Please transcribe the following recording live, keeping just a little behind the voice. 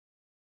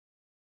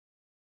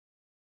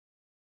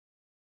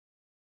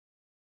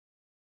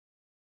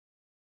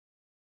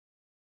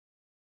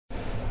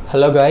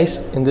Hello guys,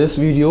 in this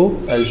video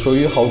I'll show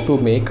you how to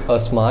make a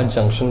smart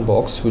junction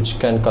box which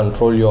can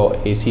control your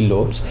AC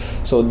loads.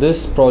 So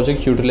this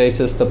project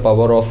utilizes the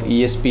power of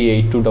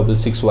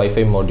ESP8266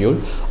 Wi-Fi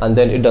module, and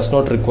then it does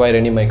not require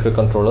any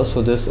microcontroller.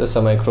 So this is a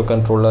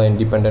microcontroller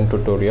independent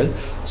tutorial.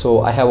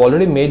 So I have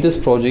already made this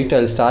project.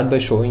 I'll start by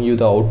showing you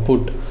the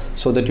output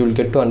so that you'll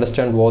get to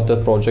understand what the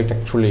project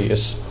actually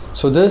is.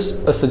 So this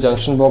is the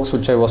junction box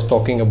which I was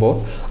talking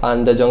about,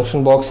 and the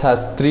junction box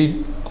has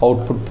three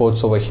output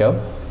ports over here,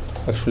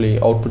 actually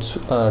outputs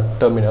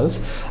terminals,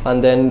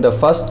 and then the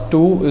first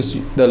two is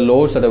the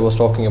loads that I was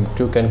talking about.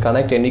 You can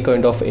connect any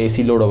kind of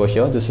AC load over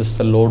here. This is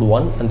the load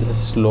 1 and this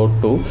is load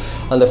 2,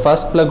 and the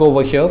first plug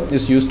over here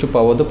is used to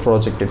power the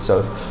project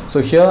itself.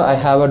 So here I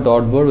have a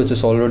dot board which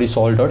is already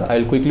soldered.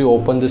 I'll quickly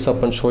open this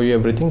up and show you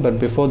everything, but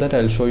before that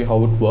I'll show you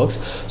how it works.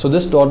 So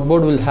this dot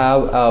board will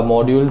have a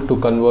module to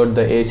convert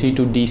the AC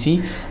to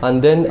DC,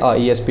 and then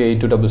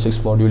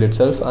ESP8266 module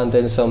itself, and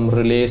then some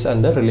relays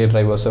and the relay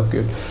driver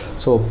circuit.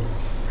 So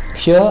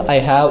here I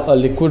have a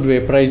liquid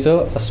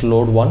vaporizer as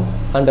load 1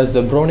 and a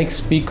Zebronic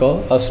speaker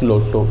as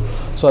load 2.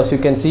 So as you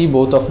can see,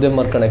 both of them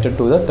are connected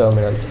to the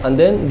terminals, and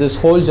then this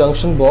whole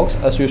junction box,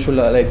 as usual,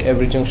 like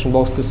every junction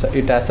box,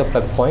 it has a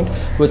plug point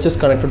which is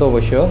connected over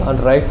here, and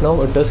right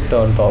now it is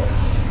turned off.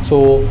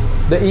 So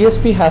the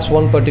ESP has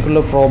one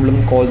particular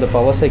problem called the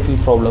power cycle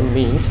problem,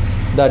 means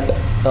that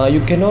you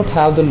cannot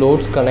have the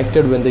loads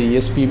connected when the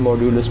ESP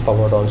module is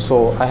powered on.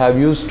 So I have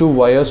used two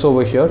wires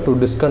over here to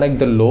disconnect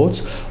the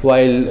loads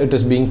while it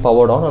is being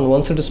powered on, and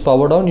once it is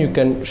powered on, you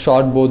can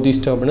short both these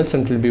terminals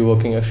and it will be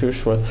working as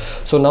usual.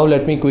 So now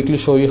let me quickly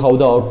show you how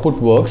the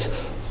output works.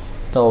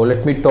 Now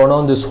let me turn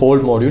on this whole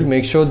module.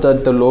 Make sure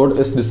that the load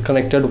is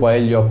disconnected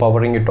while you're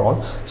powering it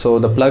on. So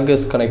the plug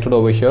is connected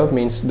over here,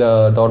 means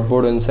the dot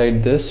board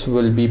inside this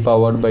will be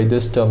powered by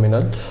this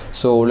terminal.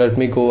 So let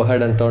me go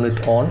ahead and turn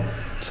it on.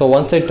 So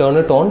once I turn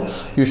it on,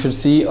 you should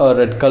see a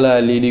red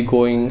color LED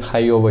going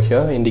high over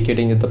here,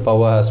 indicating that the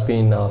power has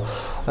been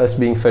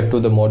being fed to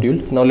the module.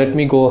 Now let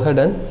me go ahead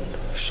and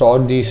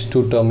short these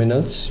two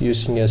terminals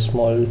using a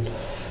small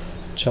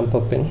jumper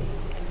pin,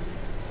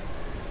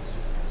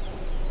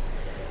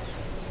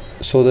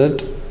 so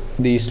that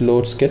these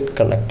loads get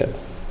connected.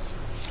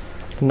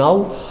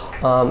 Now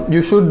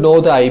you should know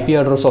the IP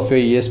address of your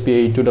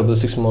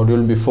ESP8266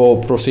 module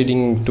before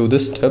proceeding to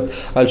this step.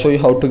 I'll show you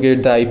how to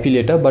get the IP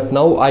later, but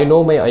now I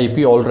know my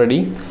IP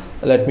already.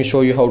 Let me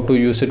show you how to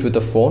use it with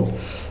the phone.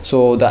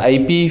 So the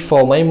IP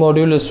for my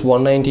module is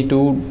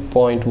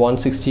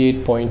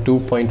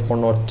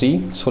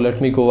 192.168.2.103. So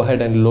let me go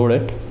ahead and load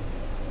it.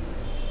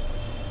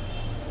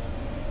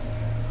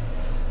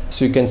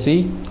 So you can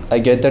see I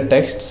get the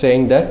text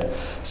saying that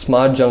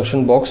Smart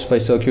Junction Box by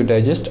Circuit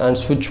Digest, and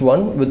switch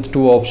 1 with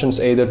two options,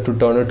 either to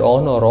turn it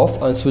on or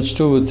off, and switch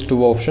 2 with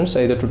two options,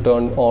 either to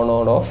turn on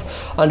or off.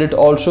 And it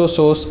also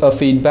shows a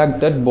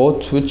feedback that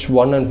both switch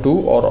 1 and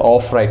 2 are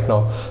off right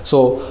now.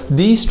 So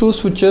these two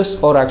switches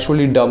are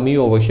actually dummy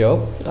over here.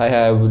 I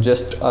have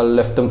just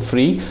left them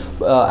free.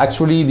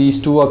 Actually these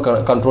two are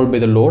controlled by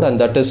the load, and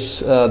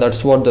that's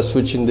what the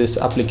switch in this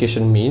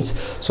application means.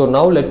 So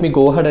now let me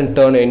go ahead and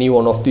turn any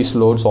one of these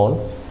loads on.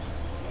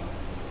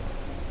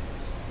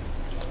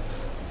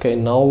 Okay,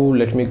 now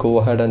let me go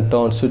ahead and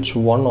turn switch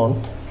 1 on.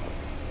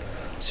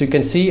 So you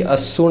can see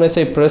as soon as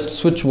I pressed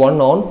switch 1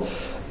 on,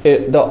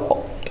 the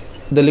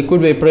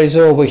liquid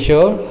vaporizer over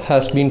here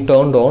has been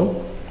turned on,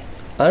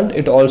 and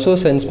it also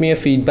sends me a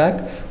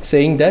feedback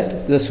saying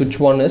that the switch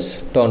 1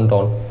 is turned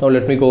on. Now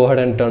let me go ahead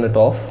and turn it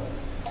off.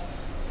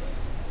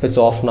 It's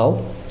off now,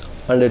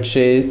 and it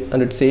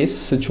says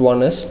switch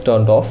 1 is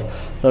turned off.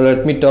 Now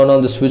let me turn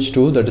on the switch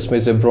 2, that is my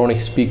Zebronic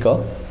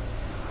speaker.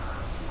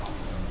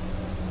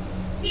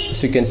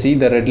 So you can see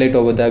the red light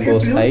over there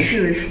goes high. The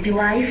Bluetooth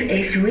device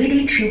is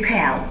ready to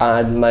pair.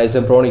 And my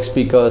Zebronic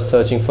speaker is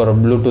searching for a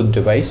Bluetooth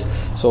device.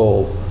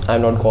 So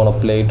I'm not gonna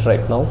play it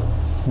right now.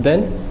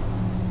 Then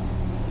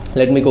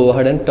let me go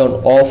ahead and turn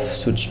off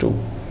switch 2.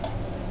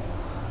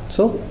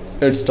 So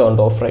it's turned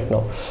off right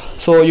now.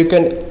 So you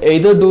can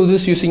either do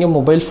this using a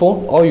mobile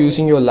phone or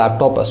using your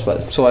laptop as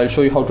well. So I'll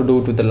show you how to do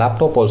it with the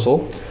laptop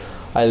also.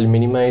 I'll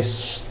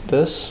minimize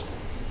this,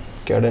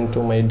 get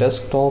into my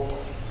desktop,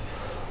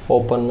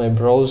 open my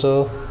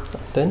browser,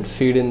 then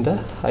feed in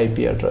the IP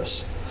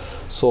address.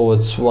 So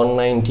it's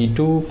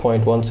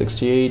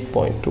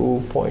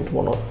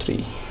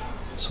 192.168.2.103.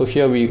 so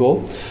here we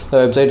go, the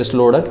website is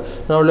loaded.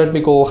 Now let me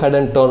go ahead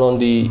and turn on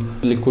the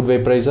liquid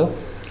vaporizer.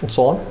 It's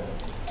on.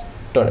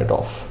 Turn it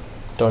off,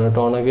 turn it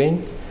on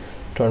again,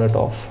 turn it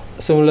off.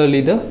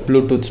 Similarly the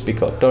Bluetooth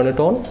speaker, turn it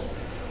on,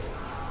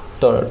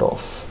 turn it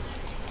off,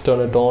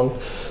 turn it on.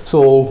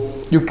 So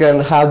you can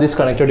have this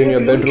connected in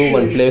your bedroom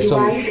and play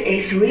some. Device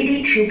is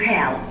ready to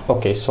pair.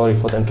 Okay, sorry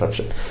for the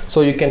interruption.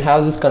 So you can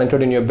have this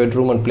connected in your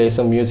bedroom and play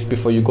some music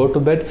before you go to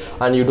bed,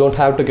 and you don't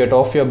have to get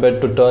off your bed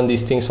to turn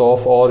these things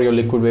off or your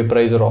liquid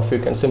vaporizer off. You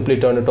can simply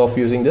turn it off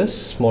using this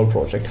small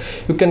project.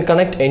 You can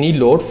connect any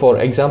load for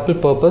example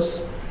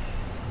purpose.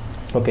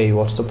 Okay,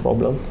 what's the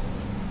problem?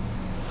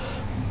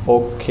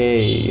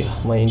 Okay,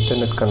 my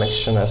internet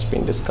connection has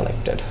been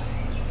disconnected.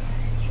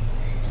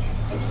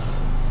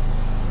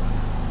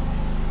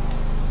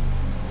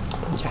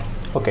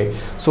 Okay,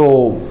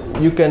 so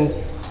you can,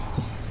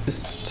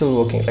 it's still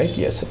working, right?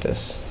 Yes, it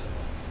is.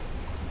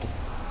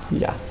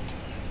 Yeah,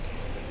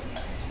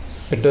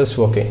 it is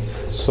working.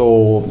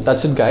 So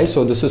that's it, guys.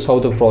 So this is how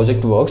the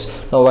project works.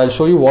 Now I'll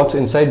show you what's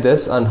inside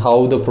this and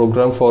how the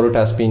program for it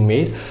has been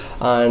made,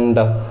 and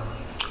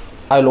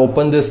I'll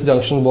open this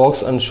junction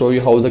box and show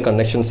you how the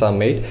connections are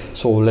made.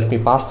 So let me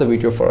pause the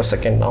video for a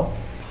second now.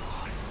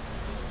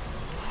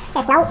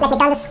 Yes, now let me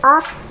turn this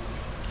off.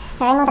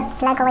 Remove the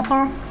plug over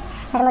here.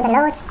 Remove the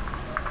loads.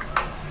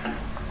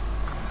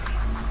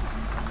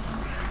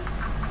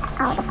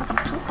 Oh, this was a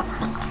tight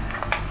thing.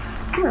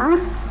 Come on.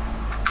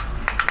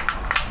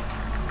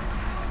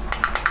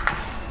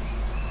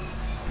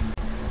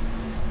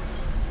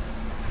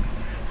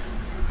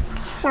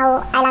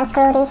 Now I'll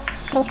unscrew these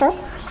 3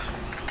 screws.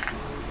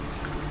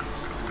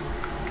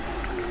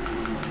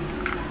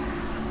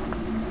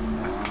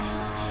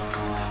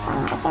 This one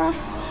over here.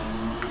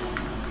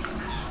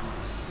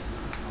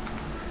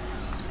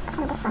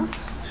 And this one.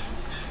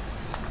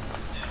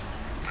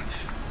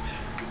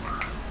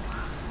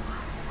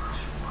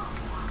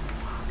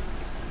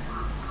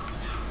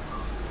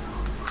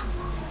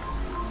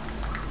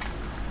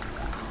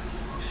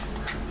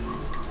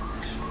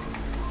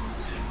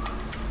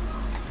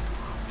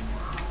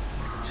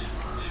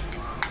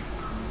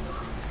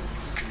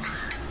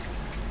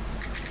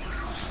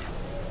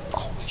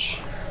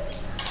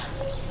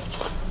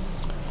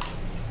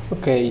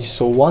 Okay,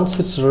 so once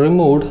it's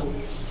removed,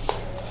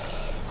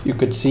 you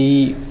could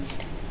see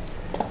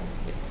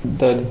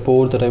the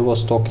board that I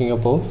was talking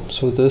about.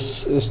 So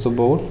this is the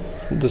board.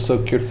 The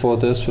circuit for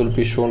this will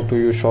be shown to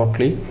you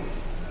shortly,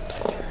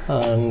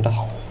 and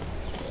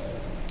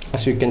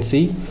as you can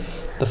see,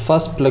 the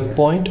first plug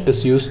point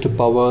is used to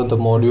power the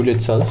module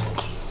itself,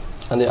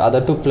 and the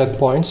other 2 plug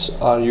points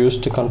are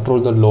used to control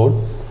the load.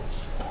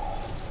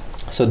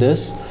 So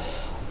this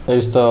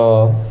is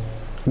the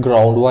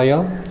ground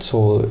wire,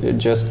 so it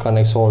just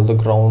connects all the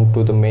ground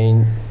to the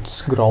main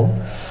ground,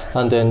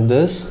 and then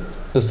this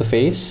is the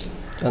phase,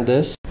 and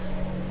this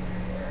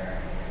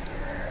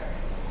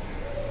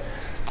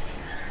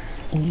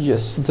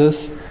is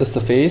the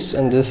phase,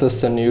 and this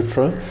is the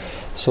neutral.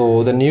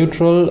 So the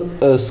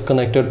neutral is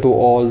connected to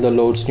all the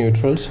loads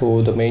neutral,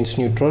 so the mains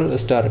neutral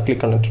is directly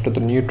connected to the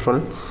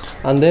neutral,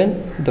 and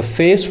then the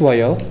phase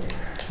wire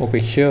over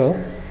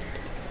here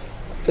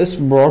is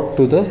brought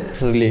to the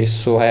relays.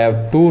 So I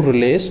have 2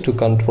 relays to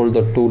control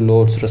the 2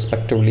 loads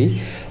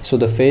respectively. So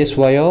the phase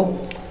wire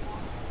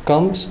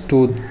comes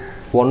to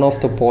one of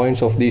the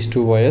points of these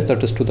 2 wires,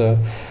 that is to the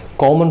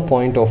common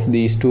point of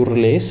these 2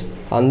 relays,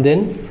 and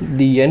then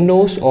the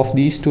NOs of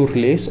these 2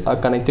 relays are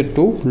connected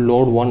to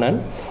load 1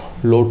 and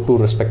load 2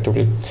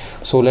 respectively.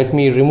 So let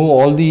me remove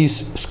all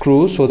these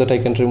screws so that I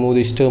can remove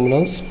these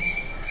terminals,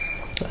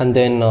 and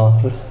then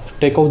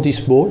take out this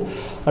board,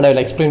 and I'll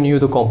explain you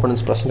the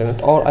components present in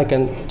it, or I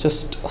can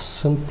just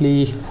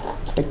simply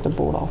take the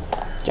board out.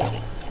 Yeah,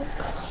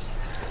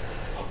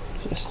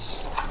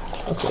 yes.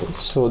 Okay,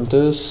 so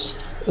this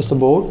is the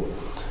board.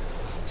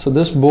 So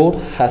this board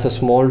has a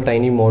small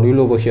tiny module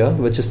over here,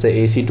 which is the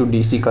AC to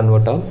DC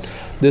converter.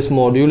 This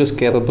module is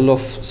capable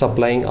of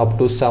supplying up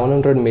to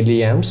 700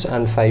 milliamps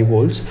and 5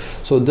 volts.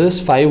 So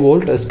this 5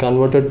 volt is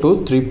converted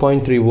to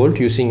 3.3 volt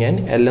using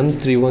an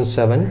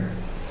LM317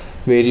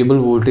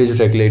 variable voltage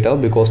regulator,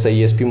 because the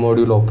ESP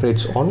module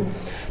operates on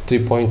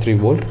 3.3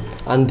 volt.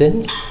 And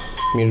then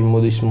let me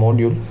remove this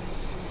module.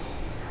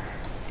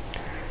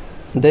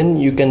 Then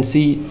you can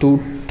see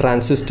 2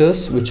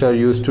 transistors which are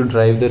used to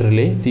drive the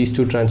relay. These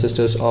 2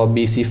 transistors are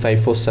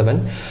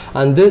BC547,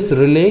 and this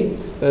relay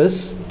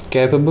is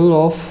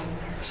capable of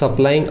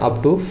supplying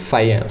up to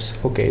 5 amps.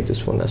 Okay,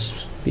 this one has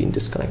been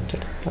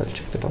disconnected. I'll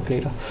check that out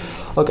later.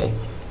 Okay,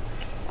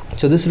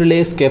 so this relay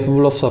is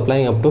capable of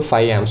supplying up to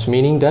 5 amps,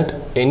 meaning that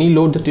any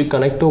load that you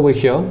connect over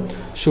here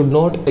should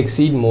not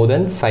exceed more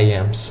than 5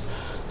 amps.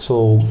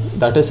 So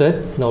that is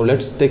it. Now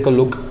let's take a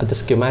look at the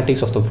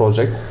schematics of the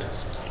project.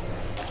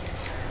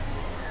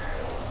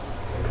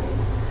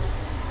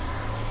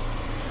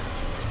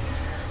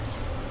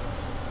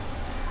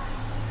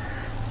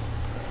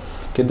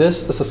 Okay,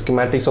 this is the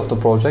schematics of the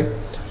project.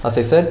 As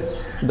I said,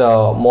 the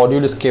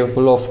module is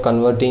capable of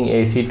converting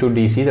AC to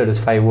DC, that is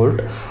 5 volt,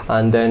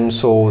 and then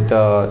so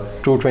the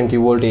 220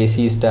 volt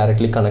AC is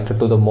directly connected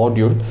to the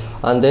module,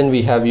 and then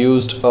we have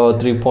used a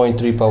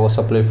 3.3 power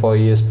supply for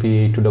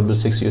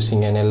ESP8266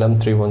 using an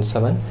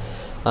LM317,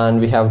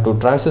 and we have 2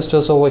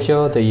 transistors over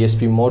here, the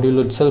ESP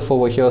module itself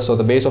over here. So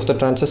the base of the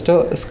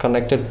transistor is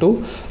connected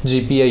to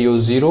GPIO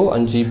 0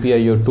 and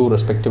GPIO 2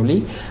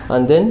 respectively,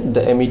 and then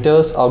the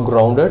emitters are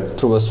grounded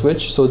through a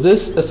switch. So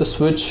this is the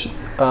switch.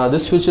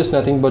 This switch is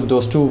nothing but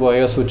those 2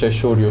 wires which I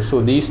showed you.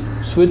 So these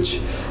switch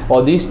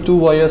or these 2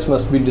 wires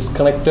must be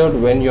disconnected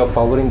when you are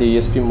powering the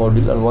ESP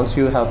module, and once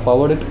you have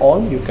powered it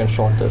on, you can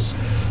short this.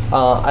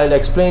 I'll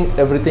explain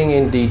everything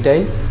in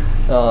detail.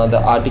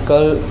 The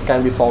article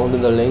can be found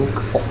in the link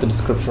of the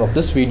description of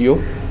this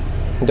video,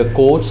 the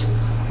codes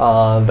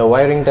the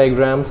wiring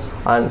diagram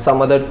and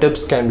some other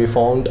tips can be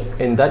found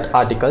in that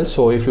article.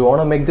 So if you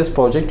want to make this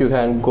project, you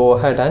can go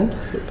ahead and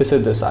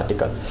visit this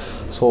article.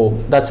 So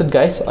that's it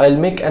guys. I'll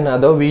make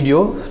another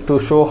video to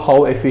show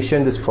how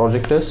efficient this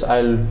project is.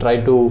 I'll try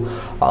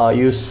to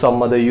use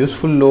some other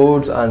useful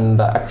loads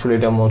and actually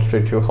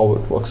demonstrate you how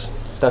it works.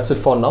 That's it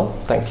for now.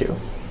 Thank you.